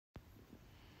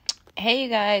Hey you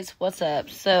guys, what's up?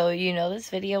 So, this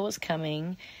video was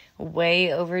coming,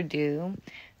 way overdue.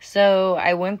 So,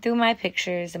 I went through my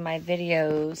pictures and my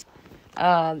videos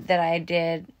that I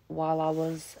did while I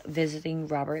was visiting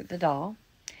Robert the doll.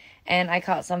 And I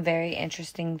caught some very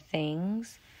interesting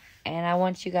things. And I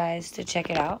want you guys to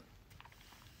check it out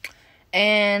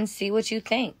and see what you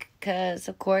think. Because,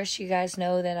 of course, you guys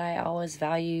know that I always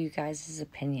value you guys'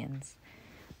 opinions.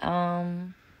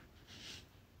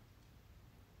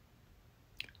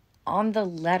 On the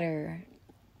letter,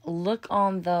 look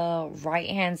on the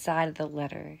right-hand side of the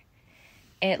letter.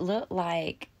 It looked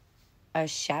like a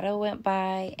shadow went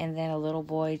by and then a little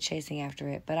boy chasing after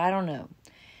it. But I don't know.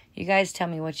 You guys tell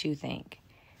me what you think.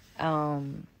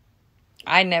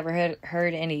 I never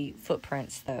heard any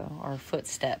footprints, though, or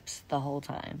footsteps the whole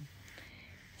time.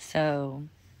 So,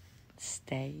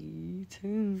 stay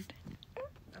tuned.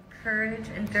 Courage,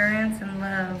 endurance, and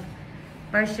love.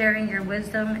 By sharing your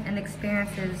wisdom and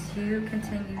experiences, you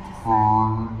continue to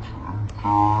courage,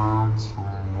 endurance,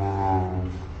 and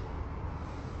love.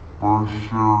 By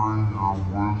sharing your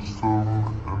wisdom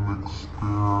and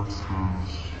experiences,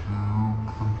 you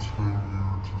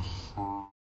continue to serve.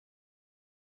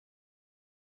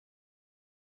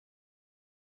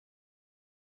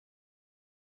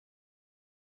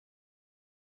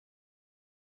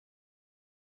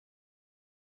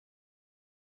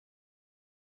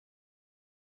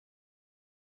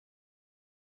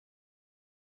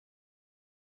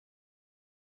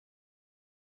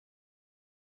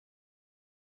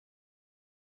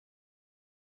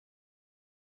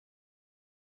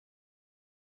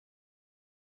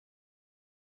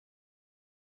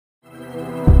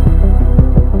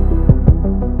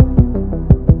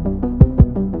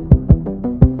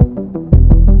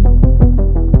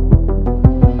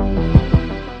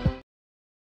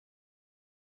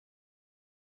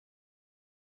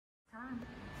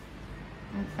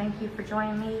 And thank you for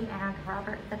joining me and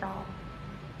Robert the doll.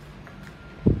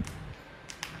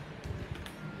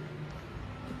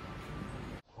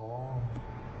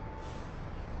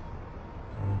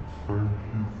 And thank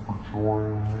you for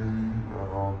joining me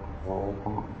and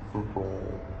Robert the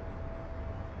doll.